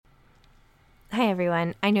Hi,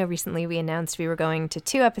 everyone. I know recently we announced we were going to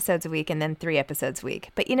 2 episodes a week and then 3 episodes a week.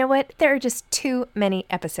 But you know what? There are just too many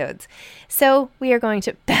episodes. So we are going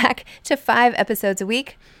back to 5 episodes a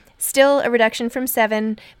week. Still a reduction from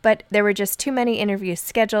 7, but there were just too many interviews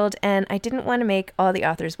scheduled, and I didn't want to make all the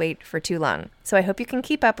authors wait for too long. So I hope you can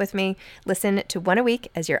keep up with me. Listen to 1 a week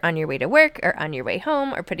as you're on your way to work or on your way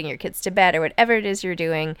home or putting your kids to bed or whatever it is you're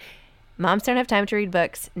doing. Moms Don't Have Time to Read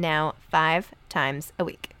Books, now 5 times a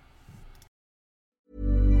week.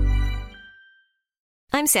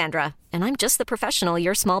 I'm Sandra, and I'm just the professional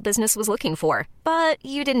your small business was looking for. But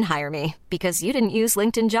you didn't hire me because you didn't use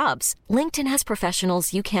LinkedIn Jobs. LinkedIn has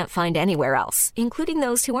professionals you can't find anywhere else, including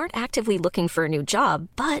those who aren't actively looking for a new job,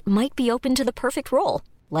 but might be open to the perfect role,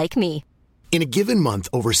 like me. In a given month,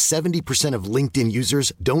 over 70% of LinkedIn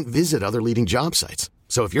users don't visit other leading job sites.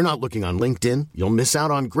 So if you're not looking on LinkedIn, you'll miss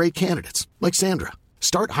out on great candidates like Sandra.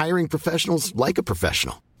 Start hiring professionals like a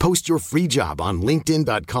professional. Post your free job on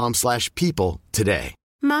linkedin.com/people today.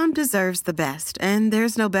 Mom deserves the best, and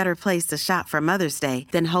there's no better place to shop for Mother's Day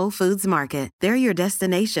than Whole Foods Market. They're your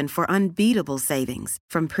destination for unbeatable savings,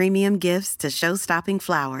 from premium gifts to show-stopping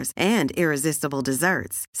flowers and irresistible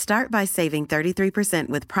desserts. Start by saving 33%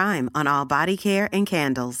 with Prime on all body care and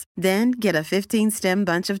candles. Then get a 15-stem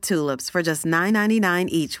bunch of tulips for just $9.99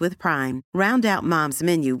 each with Prime. Round out Mom's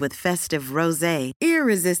menu with festive rosé,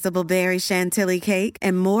 irresistible berry chantilly cake,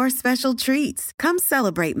 and more special treats. Come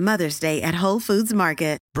celebrate Mother's Day at Whole Foods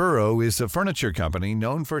Market. Burrow is a furniture company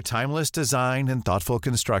known for timeless design and thoughtful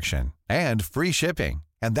construction, and free shipping,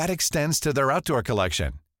 and that extends to their outdoor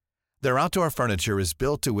collection. Their outdoor furniture is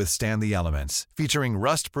built to withstand the elements, featuring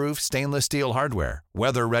rust-proof stainless steel hardware,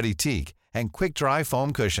 weather-ready teak, and quick-dry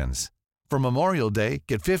foam cushions. For Memorial Day,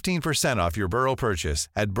 get 15% off your Burrow purchase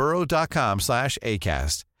at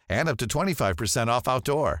burrow.com/acast, and up to 25% off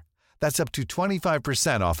outdoor. That's up to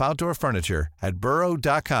 25% off outdoor furniture at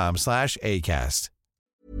burrow.com/acast.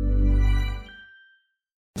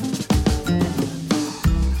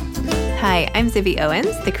 Hi, I'm Zibby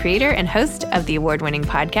Owens, the creator and host of the award-winning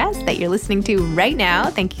podcast that you're listening to right now.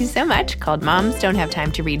 Thank you so much, called Moms Don't Have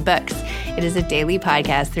Time to Read Books. It is a daily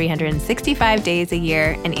podcast, 365 days a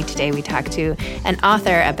year, and each day we talk to an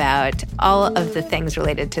author about all of the things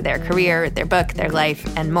related to their career, their book, their life,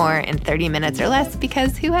 and more in 30 minutes or less,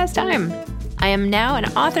 because who has time? I am now an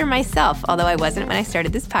author myself, although I wasn't when I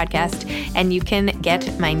started this podcast, and you can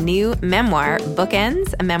get my new memoir,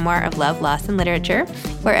 Bookends, a memoir of love, loss, and literature,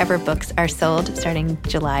 wherever books are sold starting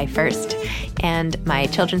July 1st. And my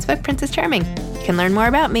children's book, Princess Charming. You can learn more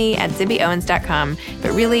about me at zibbyowens.com,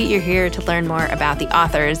 but really you're here to learn more about the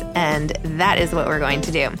authors, and that is what we're going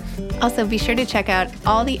to do. Also, be sure to check out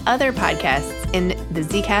all the other podcasts in the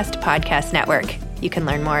Zcast Podcast Network. You can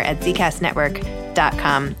learn more at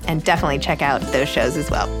zcastnetwork.com and definitely check out those shows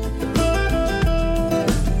as well.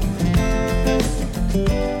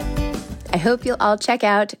 I hope you'll all check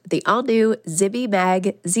out the all-new Zibby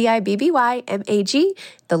Mag, ZIBBYMAG,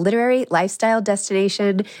 the literary lifestyle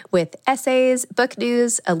destination with essays, book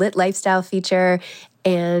news, a lit lifestyle feature,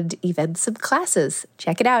 and even some classes.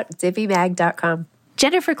 Check it out, zibbymag.com.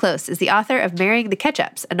 Jennifer Close is the author of Marrying the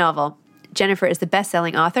Ketchups, a novel. Jennifer is the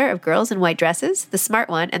best-selling author of Girls in White Dresses, The Smart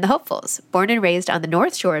One, and The Hopefuls. Born and raised on the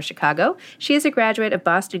North Shore of Chicago, she is a graduate of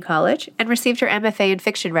Boston College and received her MFA in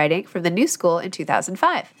fiction writing from the New School in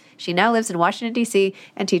 2005. She now lives in Washington, D.C.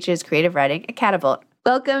 and teaches creative writing at Catapult.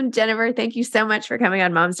 Welcome, Jennifer. Thank you so much for coming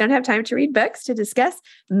on Moms Don't Have Time to Read Books to discuss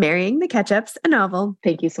Marrying the Ketchups, a novel.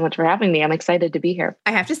 Thank you so much for having me. I'm excited to be here.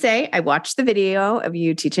 I have to say, I watched the video of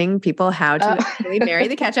you teaching people how to actually marry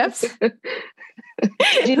the ketchups.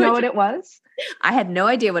 Did you know what it was? I had no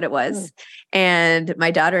idea what it was. And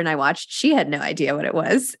my daughter and I watched. She had no idea what it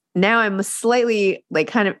was. Now I'm slightly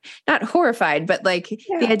kind of not horrified, but the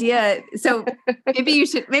idea. So maybe you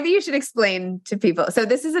should explain to people. So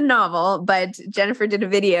this is a novel, but Jennifer did a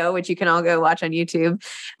video, which you can all go watch on YouTube,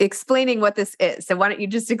 explaining what this is. So why don't you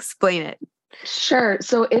just explain it? Sure.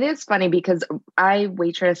 So it is funny because I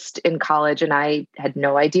waitressed in college and I had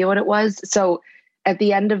no idea what it was. So at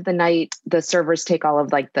the end of the night, the servers take all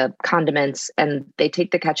of the condiments and they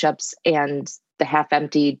take the ketchups and the half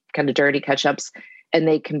empty, kind of dirty ketchups, and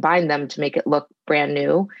they combine them to make it look brand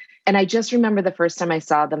new. And I just remember the first time I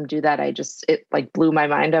saw them do that, it blew my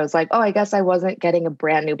mind. I was like, oh, I guess I wasn't getting a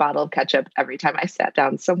brand new bottle of ketchup every time I sat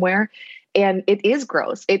down somewhere. And it is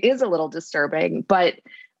gross. It is a little disturbing, but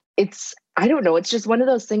I don't know. It's just one of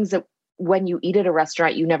those things that when you eat at a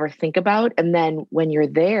restaurant, you never think about. And then when you're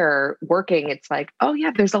there working, it's like, oh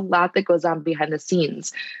yeah, there's a lot that goes on behind the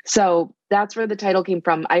scenes. So that's where the title came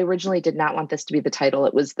from. I originally did not want this to be the title.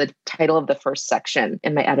 It was the title of the first section.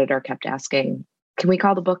 And my editor kept asking, can we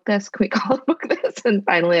call the book this? Can we call the book this? And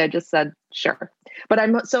finally I just said, sure. But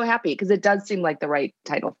I'm so happy because it does seem like the right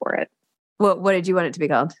title for it. Well, what did you want it to be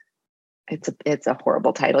called? It's a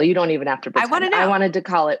horrible title. You don't even have to pretend. I want to know. I wanted to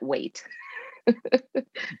call it Wait.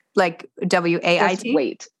 Like WAIT? Just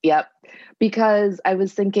Wait. Yep. Because I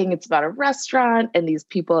was thinking it's about a restaurant and these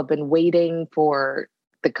people have been waiting for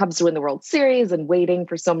the Cubs to win the World Series and waiting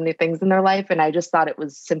for so many things in their life. And I just thought it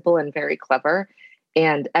was simple and very clever.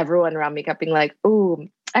 And everyone around me kept being like, "Ooh,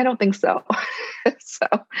 I don't think so." So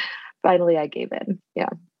finally I gave in. Yeah.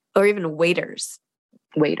 Or even Waiters.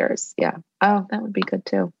 Waiters. Yeah. Oh, that would be good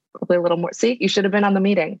too. Probably a little more. See, you should have been on the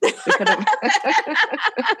meeting. We could have.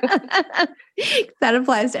 That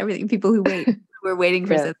applies to everything. People who wait, who are waiting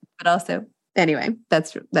for something, but also, anyway,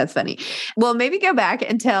 that's funny. Well, maybe go back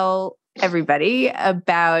and tell everybody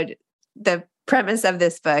about the premise of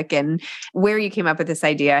this book and where you came up with this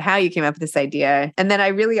idea, how you came up with this idea. And then I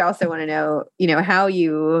really also want to know, how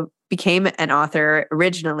you became an author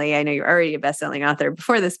originally. I know you're already a best-selling author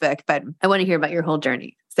before this book, but I want to hear about your whole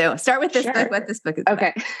journey. So start with this book, what this book is about.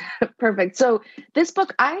 Okay, perfect. So this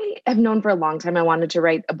book, I have known for a long time, I wanted to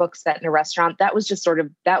write a book set in a restaurant. That was just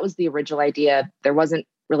that was the original idea. There wasn't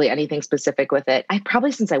really anything specific with it.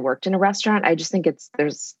 Since I worked in a restaurant, I just think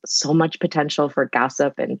there's so much potential for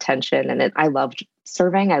gossip and tension. And I loved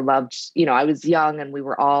serving. I loved, I was young and we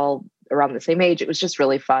were all around the same age. It was just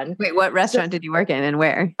really fun. Wait, what restaurant did you work in and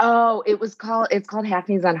where? Oh, it's called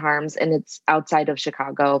Hackney's on Harms, and it's outside of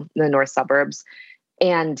Chicago in the north suburbs.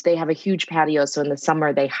 And they have a huge patio. So in the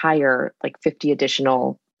summer, they hire like 50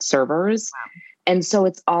 additional servers. Wow. And so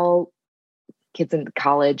it's all kids in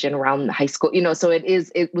college and around high school, so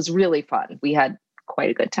it was really fun. We had quite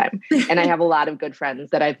a good time. And I have a lot of good friends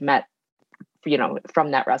that I've met,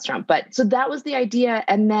 from that restaurant. But so that was the idea.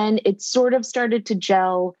 And then it sort of started to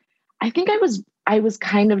gel. I think I was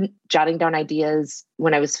kind of jotting down ideas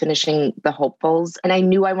when I was finishing The Hopefuls, and I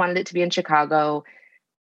knew I wanted it to be in Chicago.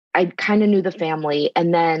 I kind of knew the family.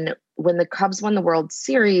 And then when the Cubs won the World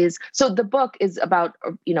Series, so the book is about,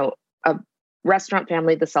 a restaurant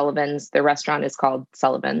family, the Sullivans. Their restaurant is called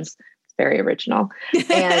Sullivan's. It's very original.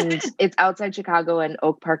 And it's outside Chicago in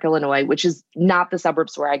Oak Park, Illinois, which is not the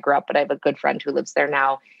suburbs where I grew up, but I have a good friend who lives there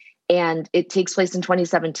now. And it takes place in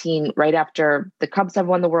 2017, right after the Cubs have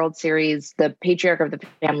won the World Series. The patriarch of the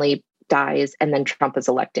family dies, and then Trump is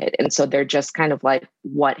elected. And so they're just kind of like,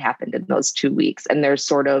 what happened in those 2 weeks? And they're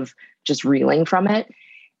sort of just reeling from it.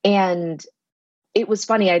 And it was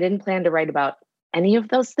funny. I didn't plan to write about any of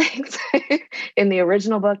those things. In the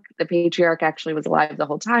original book, the patriarch actually was alive the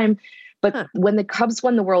whole time. But when the Cubs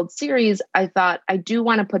won the World Series, I thought, I do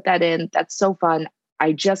want to put that in. That's so fun.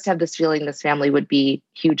 I just have this feeling this family would be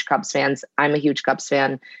huge Cubs fans. I'm a huge Cubs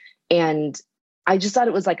fan. And I just thought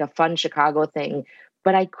it was like a fun Chicago thing,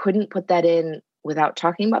 but I couldn't put that in without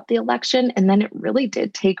talking about the election. And then it really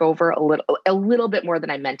did take over a little bit more than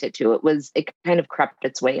I meant it to. It kind of crept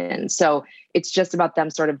its way in. So it's just about them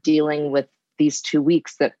sort of dealing with these 2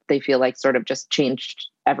 weeks that they feel like sort of just changed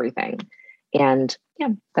everything. And yeah,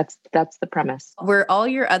 that's the premise. Were all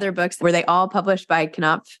your other books, were they all published by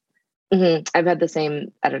KETCHUPS? Mm-hmm. I've had the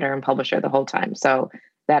same editor and publisher the whole time. So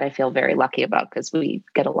that I feel very lucky about because we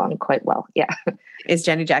get along quite well. Yeah. Is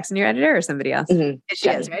Jenny Jackson your editor or somebody else? Mm-hmm. She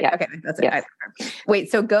is, right? Yeah. Okay. That's it. Yes.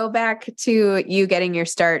 Wait, so go back to you getting your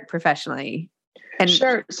start professionally. And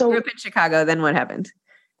sure. So you grew up in Chicago, then what happened?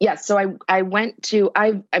 Yeah. So I went to,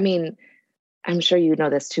 I mean, I'm sure you know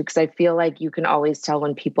this too, because I feel like you can always tell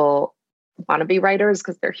when people want to be writers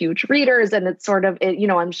because they're huge readers. And it's sort of,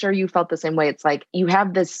 I'm sure you felt the same way. It's like you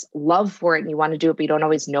have this love for it and you want to do it, but you don't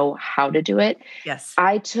always know how to do it. Yes.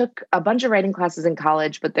 I took a bunch of writing classes in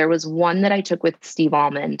college, but there was one that I took with Steve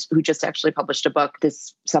Almond, who just actually published a book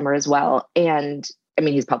this summer as well. And I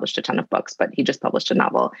mean, he's published a ton of books, but he just published a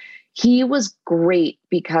novel. He was great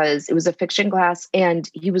because it was a fiction class and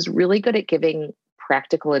he was really good at giving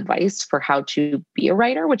practical advice for how to be a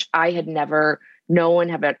writer, which I had never. No one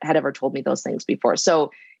had ever told me those things before.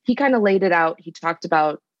 So he kind of laid it out. He talked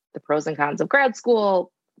about the pros and cons of grad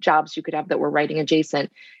school, jobs you could have that were writing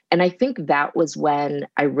adjacent. And I think that was when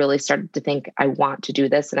I really started to think, I want to do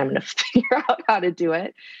this and I'm going to figure out how to do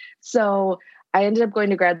it. So I ended up going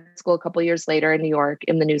to grad school a couple of years later in New York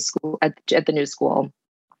in the new school at the new school,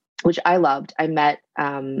 which I loved. I met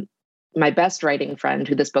my best writing friend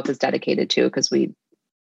who this book is dedicated to because we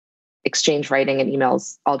exchange writing and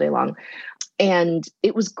emails all day long. And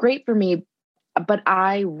it was great for me. But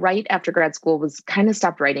I, right after grad school, was kind of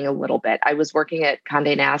stopped writing a little bit. I was working at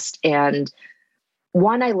Condé Nast, and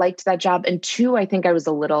one, I liked that job. And two, I think I was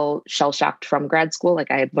a little shell-shocked from grad school.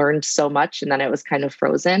 Like I had learned so much and then I was kind of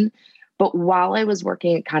frozen. But while I was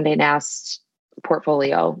working at Condé Nast,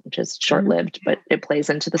 portfolio, which is short-lived, but it plays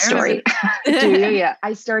into the story. Do you? Yeah.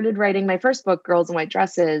 I started writing my first book, Girls in White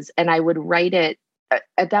Dresses, and I would write it.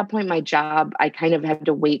 At that point, my job, I kind of had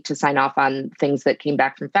to wait to sign off on things that came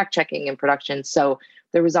back from fact checking and production. So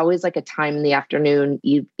there was always like a time in the afternoon,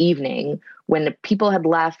 evening when people had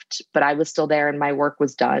left, but I was still there and my work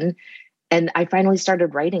was done. And I finally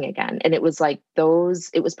started writing again. And it was like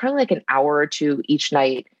it was probably like an hour or two each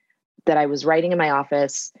night that I was writing in my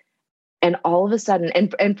office. And all of a sudden,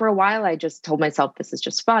 and for a while, I just told myself, this is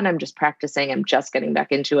just fun. I'm just practicing. I'm just getting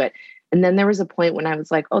back into it. And then there was a point when I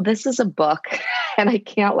was like, oh, this is a book and I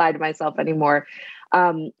can't lie to myself anymore.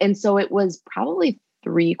 And so it was probably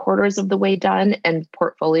 3/4 of the way done and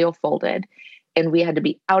portfolio folded. And we had to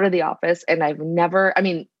be out of the office. And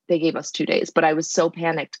they gave us 2 days, but I was so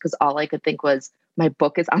panicked because all I could think was, my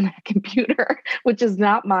book is on that computer, which is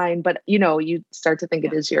not mine, but you start to think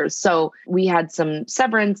it is yours. So we had some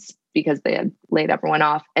severance because they had laid everyone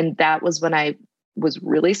off. And that was when I was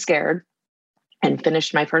really scared and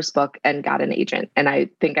finished my first book and got an agent. And I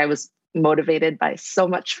think I was motivated by so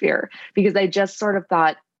much fear because I just sort of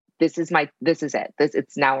thought, this is it.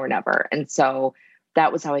 It's now or never. And so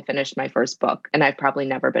that was how I finished my first book. And I've probably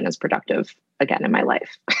never been as productive again in my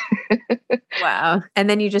life. Wow. And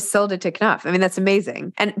then you just sold it to Knopf. I mean, that's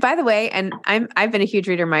amazing. And by the way, and I've been a huge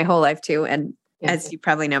reader my whole life too. And as you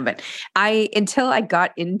probably know, but until I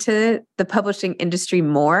got into the publishing industry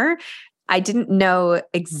more, I didn't know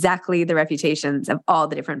exactly the reputations of all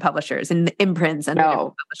the different publishers and the imprints and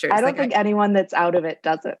different publishers. I don't think anyone that's out of it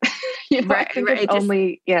does it. Right, I think it's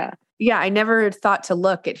only. Yeah, I never thought to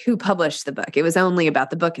look at who published the book. It was only about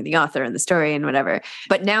the book and the author and the story and whatever.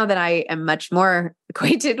 But now that I am much more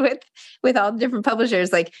acquainted with all the different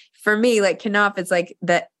publishers, like for me, like Knopf is like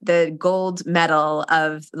the gold medal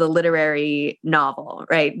of the literary novel,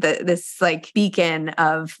 right? This like beacon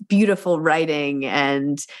of beautiful writing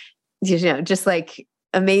and just like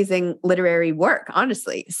amazing literary work,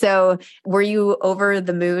 honestly. So were you over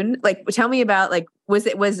the moon? Like, tell me about like, was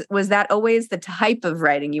that always the type of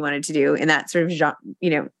writing you wanted to do in that sort of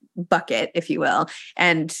genre, bucket, if you will?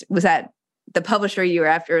 And was that the publisher you were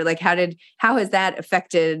after? Like, how has that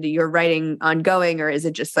affected your writing ongoing? Or is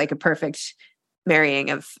it just like a perfect marrying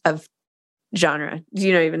of genre? Do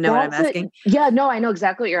you even know what I'm asking? Yeah, no, I know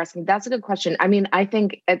exactly what you're asking. That's a good question. I mean, I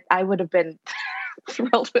think I would have been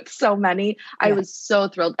thrilled with so many. Yeah. I was so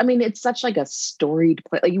thrilled. I mean, it's such like a storied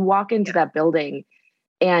place. Like you walk into that building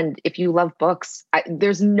and if you love books,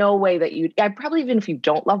 there's no way that probably even if you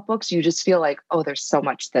don't love books, you just feel like, oh, there's so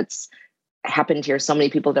much that's happened here. So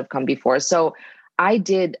many people that have come before. So I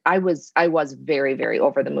was very, very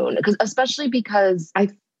over the moon especially because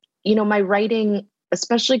my writing,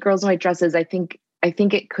 especially Girls in White Dresses, I think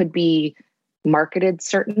it could be marketed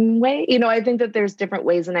certain way. I think that there's different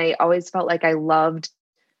ways. And I always felt like I loved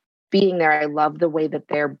being there. I love the way that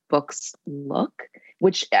their books look,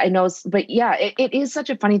 which I know, but yeah, it is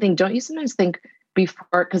such a funny thing. Don't you sometimes think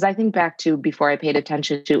before, because I think back to before I paid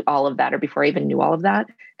attention to all of that or before I even knew all of that.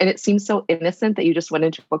 And it seems so innocent that you just went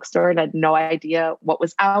into a bookstore and had no idea what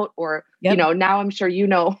was out or, now I'm sure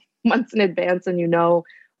months in advance and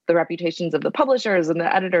the reputations of the publishers and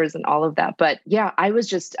the editors and all of that. But yeah, I was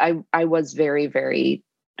just very, very,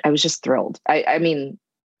 I was just thrilled. I mean,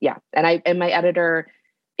 yeah. And my editor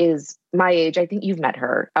is my age. I think you've met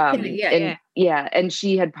her. And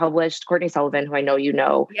she had published Courtney Sullivan, who I know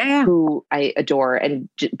who I adore and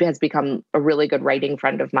has become a really good writing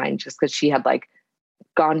friend of mine just because she had like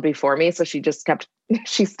gone before me. So she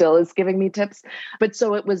still is giving me tips. But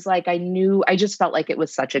so it was like, I just felt like it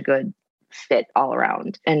was such a good fit all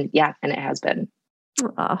around. And it has been.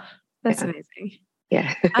 Oh, that's amazing.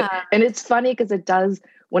 Yeah. And it's funny because it does,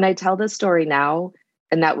 when I tell this story now,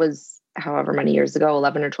 and that was however many years ago,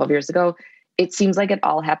 11 or 12 years ago, it seems like it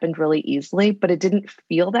all happened really easily, but it didn't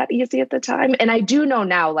feel that easy at the time. And I do know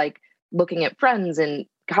now, like looking at friends and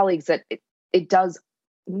colleagues, that it does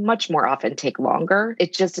much more often take longer.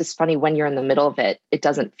 It just is funny when you're in the middle of it, it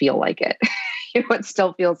doesn't feel like it. It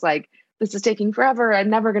still feels like this is taking forever. I'm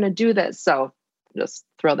never going to do this. So just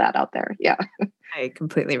throw that out there. Yeah. I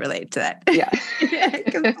completely relate to that. Yeah.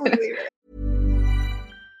 Completely relate.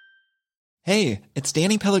 Hey, it's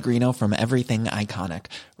Danny Pellegrino from Everything Iconic.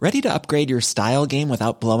 Ready to upgrade your style game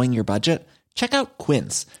without blowing your budget? Check out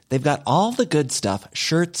Quince. They've got all the good stuff,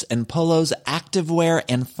 shirts and polos, activewear,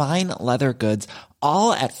 and fine leather goods,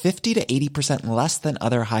 all at 50 to 80% less than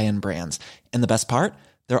other high-end brands. And the best part?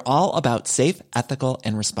 They're all about safe, ethical,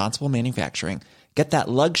 and responsible manufacturing. Get that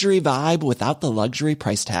luxury vibe without the luxury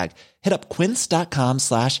price tag. Hit up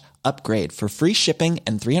quince.com/upgrade for free shipping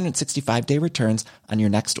and 365-day returns on your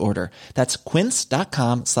next order. That's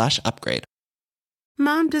quince.com/upgrade.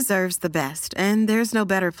 Mom deserves the best, and there's no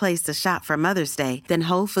better place to shop for Mother's Day than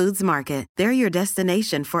Whole Foods Market. They're your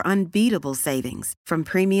destination for unbeatable savings, from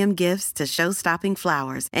premium gifts to show-stopping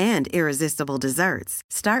flowers and irresistible desserts.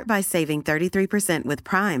 Start by saving 33% with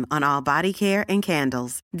Prime on all body care and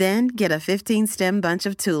candles. Then get a 15-stem bunch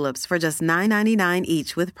of tulips for just $9.99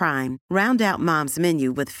 each with Prime. Round out Mom's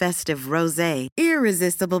menu with festive rosé,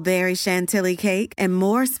 irresistible berry chantilly cake, and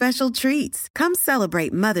more special treats. Come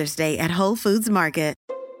celebrate Mother's Day at Whole Foods Market.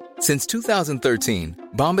 Since 2013,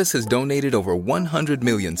 Bombas has donated over 100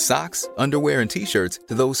 million socks, underwear, and T-shirts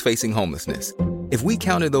to those facing homelessness. If we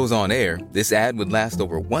counted those on air, this ad would last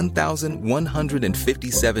over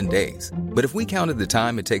 1,157 days. But if we counted the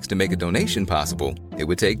time it takes to make a donation possible, it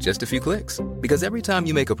would take just a few clicks. Because every time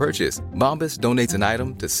you make a purchase, Bombas donates an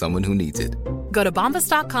item to someone who needs it. Go to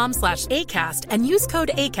bombas.com/ACAST and use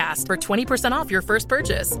code ACAST for 20% off your first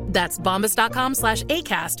purchase. That's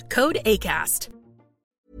bombas.com/ACAST, code ACAST.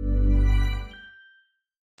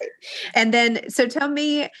 And then, so tell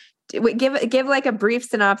me, give like a brief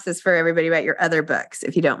synopsis for everybody about your other books,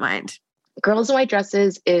 if you don't mind. Girls in White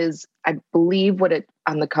Dresses is, I believe what it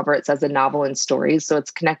on the cover, it says a novel and stories. So it's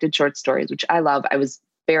connected short stories, which I love. I was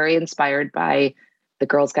very inspired by The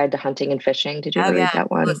Girl's Guide to Hunting and Fishing. Did you ever read that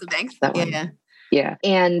one? That one? Yeah.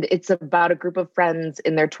 And it's about a group of friends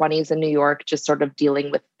in their 20s in New York, just sort of dealing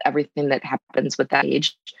with everything that happens with that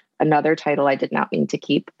age. Another title I did not mean to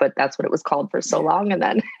keep, but that's what it was called for so long. And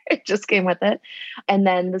then it just came with it. And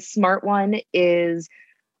then the smart one is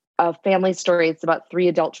a family story. It's about 3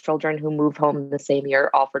 adult children who move home the same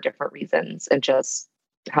year, all for different reasons, and just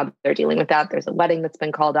how they're dealing with that. There's a wedding that's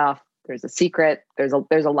been called off. There's a secret. There's a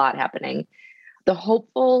lot happening. The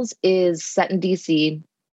Hopefuls is set in DC,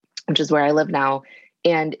 which is where I live now.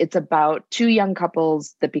 And it's about 2 young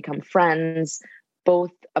couples that become friends.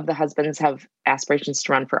 Both of the husbands have aspirations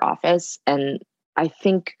to run for office. And I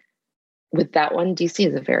think with that one, DC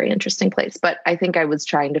is a very interesting place. But I think I was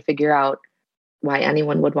trying to figure out why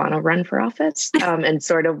anyone would want to run for office and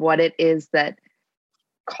sort of what it is that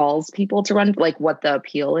calls people to run, like what the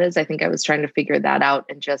appeal is. I think I was trying to figure that out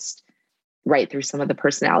and just write through some of the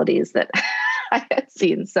personalities that I had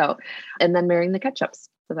seen. So, and then Marrying the Ketchups.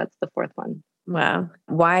 So that's the 4th one. Wow.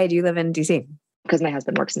 Why do you live in DC? Because my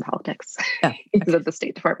husband works in politics. Oh, He's at the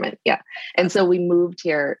State Department. Yeah. And so we moved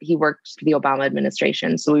here. He worked for the Obama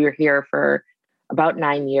administration. So we were here for about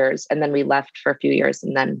 9 years, and then we left for a few years,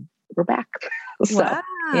 and then we're back. So, wow.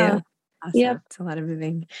 Yeah. Awesome. Yeah. It's a lot of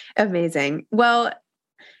moving. Amazing. Well,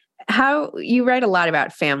 how you write a lot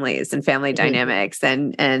about families and family dynamics,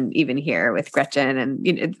 and even here with Gretchen,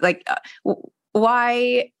 and like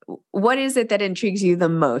why, what is it that intrigues you the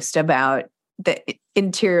most about the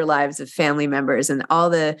interior lives of family members and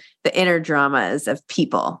all the inner dramas of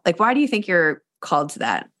people? Like, why do you think you're called to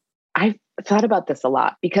that? I've thought about this a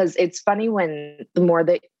lot, because it's funny when the more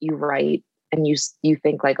that you write and you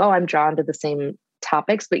think like, oh, I'm drawn to the same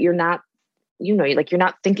topics, but you're not, you're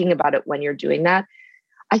not thinking about it when you're doing that.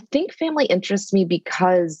 I think family interests me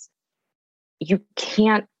because you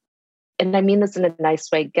can't, and I mean this in a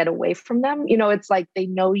nice way, get away from them. It's like they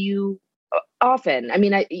know you often. I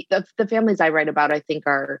mean, the families I write about, I think,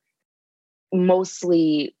 are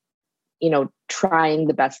mostly, trying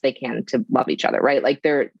the best they can to love each other, right? Like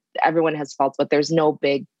everyone has faults, but there's no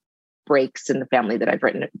big breaks in the families I've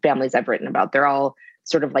written about. They're all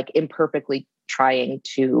sort of like imperfectly trying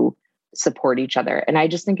to support each other. And I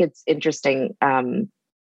just think it's interesting. I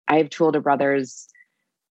have 2 older brothers,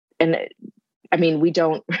 and I mean, we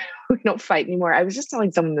don't fight anymore. I was just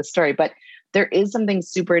telling someone this story, but there is something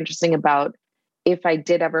super interesting about, if I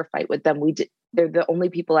did ever fight with them, they're the only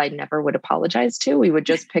people I never would apologize to. We would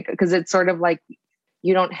just pick, because it's sort of like,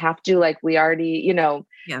 you don't have to, like, we already,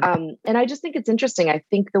 Yeah. And I just think it's interesting. I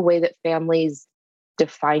think the way that families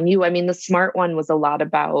define you, I mean, the smart one was a lot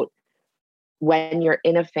about when you're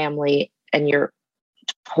in a family and you're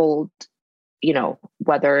told,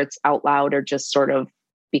 whether it's out loud or just sort of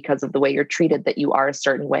because of the way you're treated, that you are a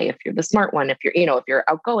certain way. If you're the smart one, if you're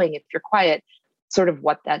outgoing, if you're quiet, sort of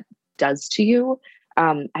what that does to you.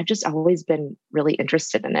 I've just always been really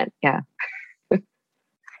interested in it. Yeah.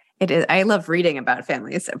 It is. I love reading about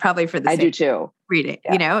families, probably for the same I do too. Reading,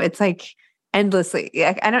 Yeah. it's like endlessly.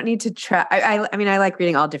 I don't need to try. I mean, I like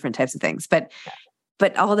reading all different types of things, but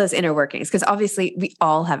all those inner workings, because obviously we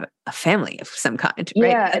all have a family of some kind, right?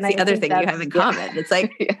 Yeah, That's and the other thing you have in common. It's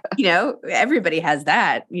like, everybody has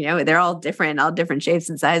that, they're all different shapes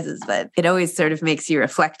and sizes, but it always sort of makes you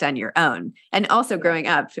reflect on your own. And also growing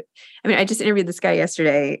up, I mean, I just interviewed this guy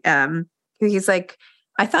yesterday. He's like,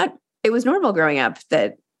 I thought it was normal growing up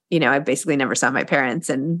that I basically never saw my parents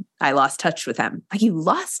and I lost touch with them. Like, you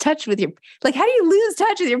lost touch with like, how do you lose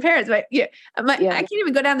touch with your parents? I can't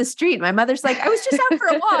even go down the street. My mother's like, I was just out for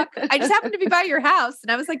a walk. I just happened to be by your house.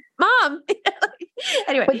 And I was like, Mom.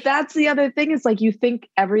 Anyway. But that's the other thing is like, you think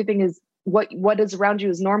everything is what is around you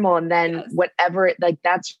is normal. And then whatever, like,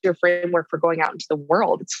 that's your framework for going out into the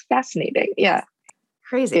world. It's fascinating. Yeah.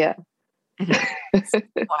 Crazy. Yeah. It's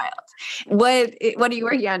wild. What are you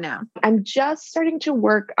working on now? I'm just starting to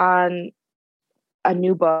work on a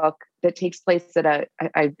new book that takes place at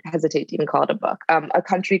I hesitate to even call it a book, a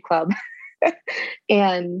country club.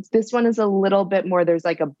 And this one is a little bit more, there's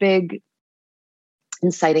like a big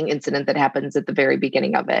inciting incident that happens at the very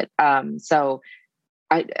beginning of it. So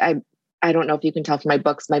I don't know if you can tell from my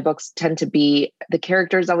books tend to be, the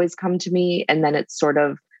characters always come to me and then it's sort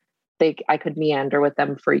of, I could meander with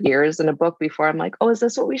them for years in a book before I'm like, oh, is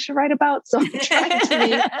this what we should write about? So I'm trying to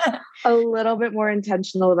be a little bit more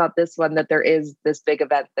intentional about this one, that there is this big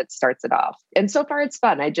event that starts it off. And so far it's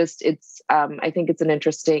fun. I think it's an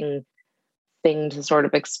interesting thing to sort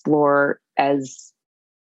of explore as,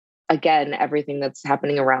 again, everything that's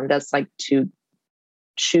happening around us, like to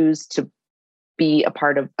choose to be a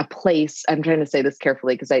part of a place. I'm trying to say this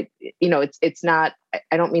carefully because it's not,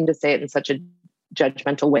 I don't mean to say it in such a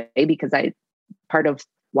judgmental way, because part of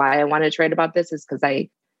why I wanted to write about this is because I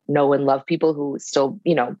know and love people who still,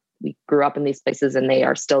 we grew up in these places and they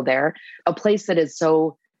are still there. A place that is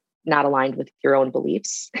so not aligned with your own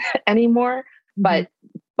beliefs anymore, but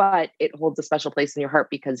it holds a special place in your heart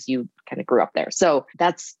because you kind of grew up there. So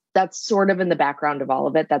that's sort of in the background of all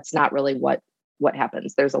of it. That's not really what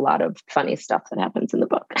happens. There's a lot of funny stuff that happens in the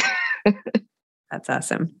book. That's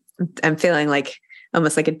awesome. I'm feeling like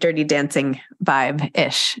almost like a Dirty Dancing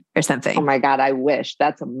vibe-ish or something. Oh my God, I wish.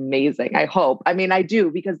 That's amazing. I hope. I mean, I do,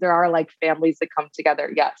 because there are like families that come together.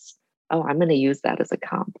 Yes. Oh, I'm going to use that as a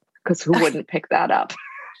comp, because who wouldn't pick that up?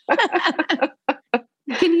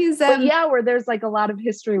 You can use that. Where there's like a lot of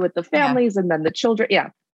history with the families and then the children.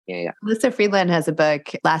 Yeah. Melissa Friedland has a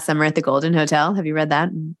book, Last Summer at the Golden Hotel. Have you read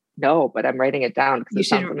that? No, but I'm writing it down. You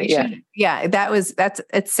should. Yeah,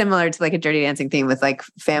 it's similar to like a Dirty Dancing theme with like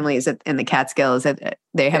families in the Catskills.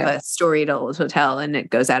 They have a storied old hotel, and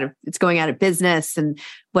it's going out of business. And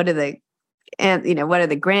what are the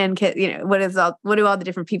grandkids? What do all the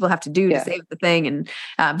different people have to do to save the thing? And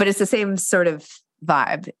but it's the same sort of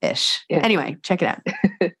vibe-ish. Yeah. Anyway, check it out.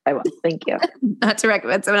 I will. Thank you. Not to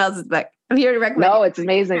recommend someone else's book. I'm here to recommend. No, it's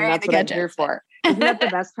amazing. That's what I'm here for. Isn't that the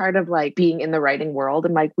best part of like being in the writing world?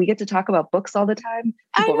 And like, we get to talk about books all the time.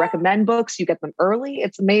 People recommend books. You get them early.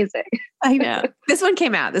 It's amazing. I know. This one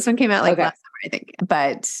came out like last summer, I think.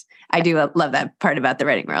 But I do love that part about the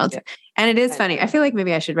writing world. Yeah. And it is funny. I feel like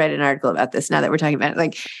maybe I should write an article about this now that we're talking about it.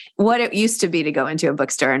 Like what it used to be to go into a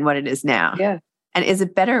bookstore and what it is now. Yeah. And is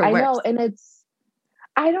it better or worse? I know. And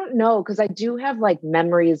I don't know, because I do have like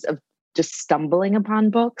memories of just stumbling upon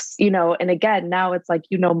books, and again, now it's like,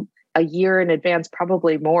 a year in advance,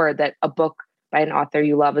 probably more, that a book by an author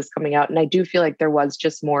you love is coming out. And I do feel like there was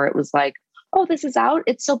just more. It was like, oh, this is out.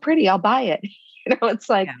 It's so pretty. I'll buy it. It's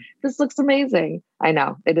like, this looks amazing. I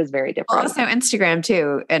know it is very different. Also Instagram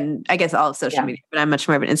too. And I guess all of social media, but I'm much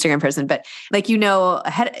more of an Instagram person, but like,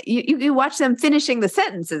 you watch them finishing the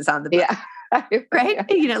sentences on the book. Yeah.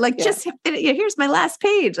 Right. Just here's my last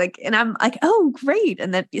page. Like, and I'm like, oh, great.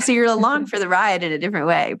 And then, so you're along for the ride in a different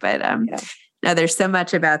way. But, no, there's so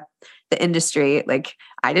much about the industry. Like,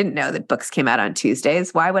 I didn't know that books came out on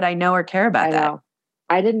Tuesdays. Why would I know or care about that?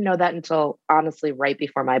 I didn't know that until honestly right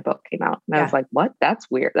before my book came out. And I was like, what? That's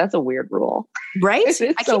weird. That's a weird rule. Right? I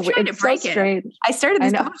keep trying to break it. Strange. I started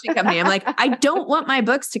this publishing company. I'm like, I don't want my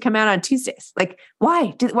books to come out on Tuesdays. Like,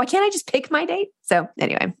 why? Why can't I just pick my date? So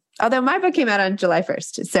anyway, although my book came out on July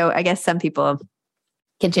 1st. So I guess some people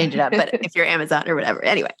can change it up, but if you're Amazon or whatever,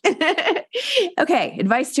 anyway. Okay.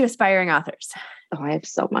 Advice to aspiring authors. Oh, I have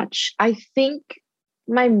so much. I think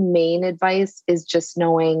my main advice is just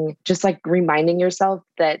reminding yourself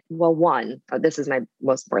that, well, this is my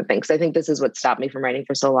most important thing, because I think this is what stopped me from writing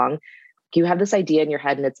for so long. You have this idea in your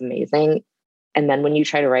head and it's amazing. And then when you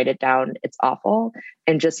try to write it down, it's awful.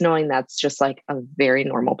 And just knowing that's just like a very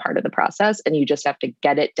normal part of the process. And you just have to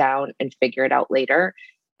get it down and figure it out later.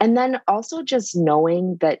 And then also just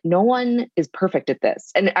knowing that no one is perfect at this.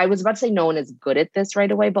 And I was about to say no one is good at this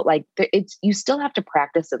right away, but like you still have to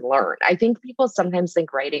practice and learn. I think people sometimes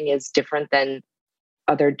think writing is different than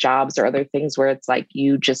other jobs or other things where it's like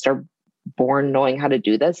you just are born knowing how to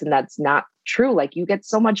do this. And that's not true. Like, you get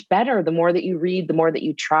so much better the more that you read, the more that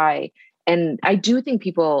you try. And I do think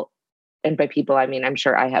people, and by people, I mean, I'm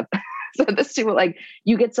sure I have said this too, like,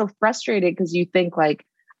 you get so frustrated because you think like,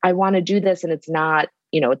 I want to do this and it's not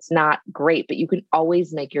it's not great, but you can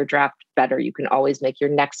always make your draft better. You can always make your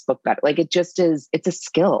next book better. Like it just is, it's a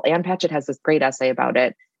skill. Ann Patchett has this great essay about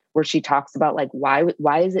it where she talks about like, why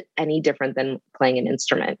is it any different than playing an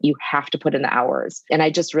instrument? You have to put in the hours. And I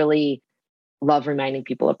just really love reminding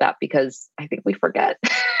people of that because I think we forget.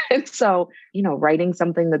 And so, writing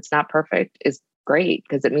something that's not perfect is great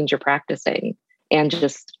because it means you're practicing and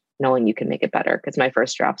just knowing you can make it better. Because my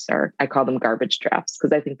first drafts I call them garbage drafts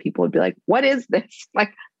because I think people would be like, what is this?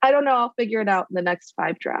 Like, I don't know. I'll figure it out in the next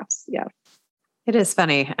 5 drafts. Yeah. It is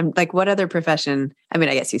funny. I'm like, what other profession? I mean,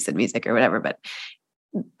 I guess you said music or whatever, but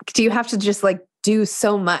do you have to just like do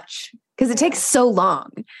so much? Because it takes so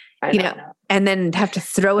long, and then have to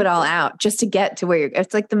throw it all out just to get to where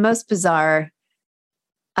it's like the most bizarre.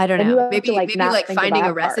 I don't know. Maybe like finding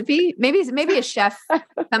a recipe. Maybe a chef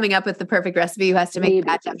coming up with the perfect recipe who has to make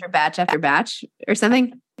batch after batch after batch or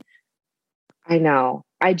something. I know.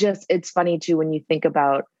 It's funny too when you think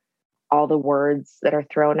about all the words that are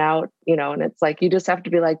thrown out, and it's like, you just have to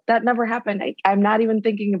be like, that never happened. I'm not even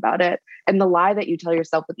thinking about it. And the lie that you tell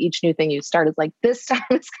yourself with each new thing you start is like, this time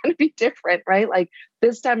it's going to be different, right? Like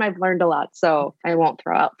this time I've learned a lot. So I won't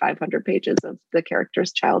throw out 500 pages of the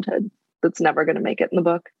character's childhood. That's never going to make it in the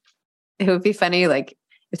book. It would be funny, like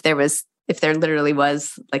if there literally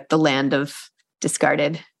was like the land of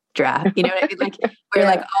discarded draft, you know what I mean? Like where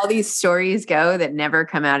like all these stories go that never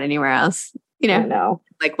come out anywhere else, I know.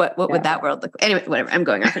 Like what would that world look like? Anyway, whatever. I'm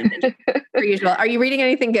going off per usual. Are you reading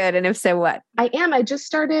anything good? And if so, what? I am. I just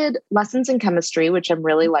started Lessons in Chemistry, which I'm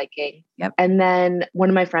really liking. Yep. And then one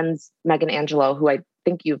of my friends, Megan Angelo, who I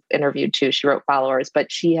think you've interviewed too, she wrote Followers,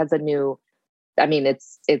 but she has a new,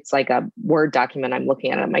 it's like a Word document I'm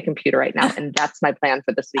looking at on my computer right now. And that's my plan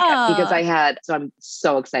for this weekend because so I'm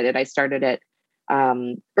so excited. I started it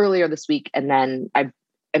earlier this week and then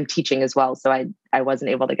I'm teaching as well. So I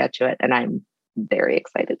wasn't able to get to it and I'm very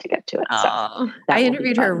excited to get to it. So I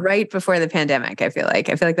interviewed her right before the pandemic. I feel like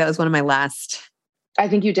that was one of my last. I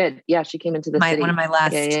think you did. Yeah. She came into the city. One of my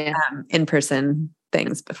last in-person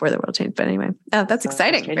things before the world changed. But anyway, that's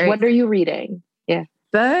exciting. What are you reading? Yeah.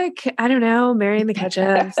 Book. I don't know. Marrying the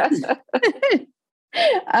KETCHUPS.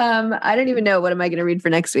 I don't even know. What am I going to read for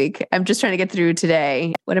next week? I'm just trying to get through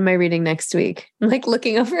today. What am I reading next week? I'm like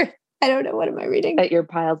looking over. I don't know. What am I reading? At your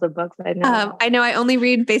piles of books. I know. I know. I only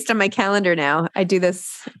read based on my calendar now. I do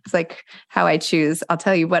this. It's like how I choose. I'll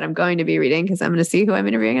tell you what I'm going to be reading because I'm going to see who I'm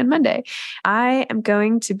interviewing on Monday. I am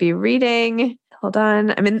going to be reading. Hold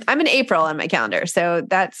on. I'm in April on my calendar. So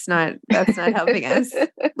that's not helping us.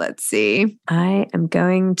 Let's see. I am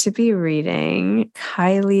going to be reading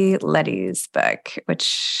Kylie Letty's book,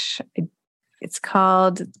 which it's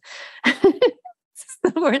called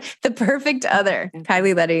The Perfect Other.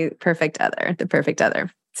 Kylie Letty, Perfect Other, The Perfect Other.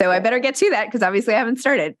 So I better get to that because obviously I haven't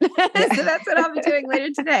started. So that's what I'll be doing later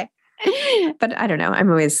today. But I don't know.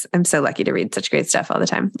 I'm so lucky to read such great stuff all the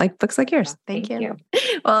time. Like books like yours. Thank you.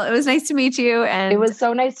 Well, it was nice to meet you. And it was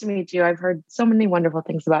so nice to meet you. I've heard so many wonderful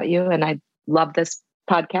things about you and I love this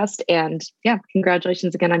podcast. And yeah,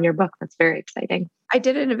 congratulations again on your book. That's very exciting. I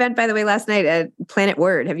did an event, by the way, last night at Planet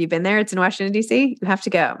Word. Have you been there? It's in Washington, D.C. You have to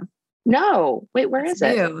go. No. Wait, where is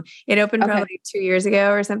it? New. It opened probably 2 years ago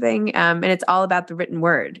or something. And it's all about the written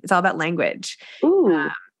word. It's all about language. Ooh.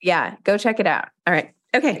 Yeah. Go check it out. All right.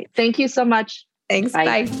 Okay. Thank you so much. Thanks.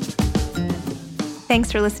 Bye.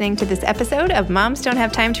 Thanks for listening to this episode of Moms Don't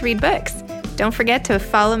Have Time to Read Books. Don't forget to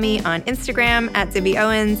follow me on Instagram at Zibby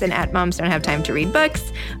Owens and at Moms Don't Have Time to Read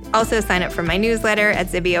Books. Also sign up for my newsletter at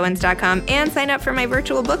zibbyowens.com and sign up for my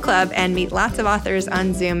virtual book club and meet lots of authors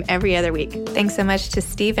on Zoom every other week. Thanks so much to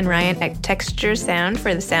Steve and Ryan at Texture Sound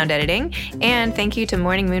for the sound editing. And thank you to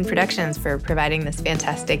Morning Moon Productions for providing this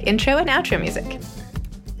fantastic intro and outro music.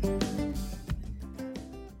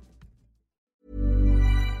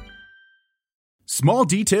 Small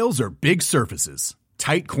details are big surfaces.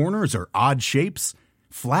 Tight corners are odd shapes.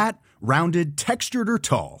 Flat, rounded, textured, or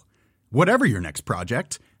tall. Whatever your next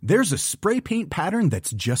project, there's a spray paint pattern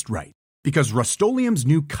that's just right. Because Rust-Oleum's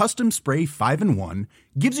new Custom Spray 5-in-1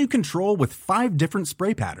 gives you control with 5 different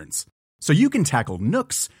spray patterns. So you can tackle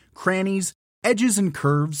nooks, crannies, edges, and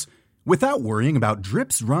curves without worrying about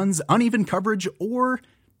drips, runs, uneven coverage, or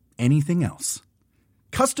anything else.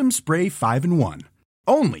 Custom Spray 5-in-1.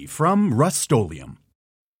 Only from Rust-Oleum.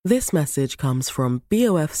 This message comes from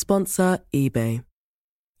BOF sponsor eBay.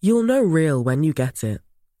 You'll know real when you get it.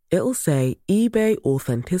 It'll say eBay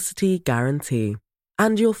Authenticity Guarantee.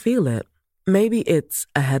 And you'll feel it. Maybe it's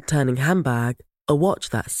a head-turning handbag, a watch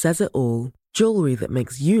that says it all, jewelry that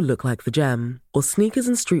makes you look like the gem, or sneakers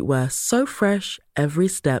and streetwear so fresh every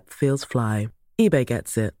step feels fly. eBay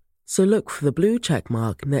gets it. So look for the blue check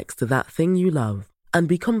mark next to that thing you love. and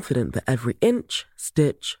be confident that every inch,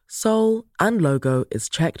 stitch, sole, and logo is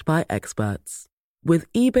checked by experts.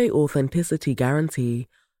 With eBay Authenticity Guarantee,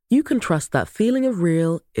 you can trust that feeling of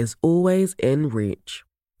real is always in reach.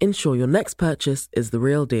 Ensure your next purchase is the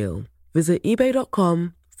real deal. Visit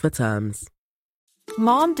ebay.com for terms.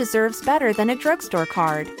 Mom deserves better than a drugstore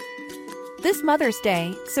card. This Mother's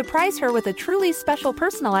Day, surprise her with a truly special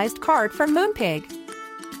personalized card from Moonpig.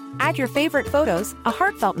 Add your favorite photos, a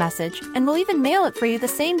heartfelt message, and we'll even mail it for you the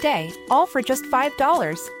same day, all for just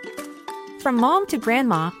 $5. From mom to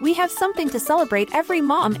grandma, we have something to celebrate every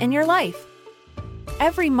mom in your life.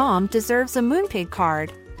 Every mom deserves a Moonpig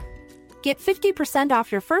card. Get 50%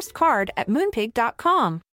 off your first card at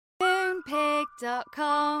moonpig.com.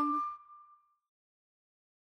 Moonpig.com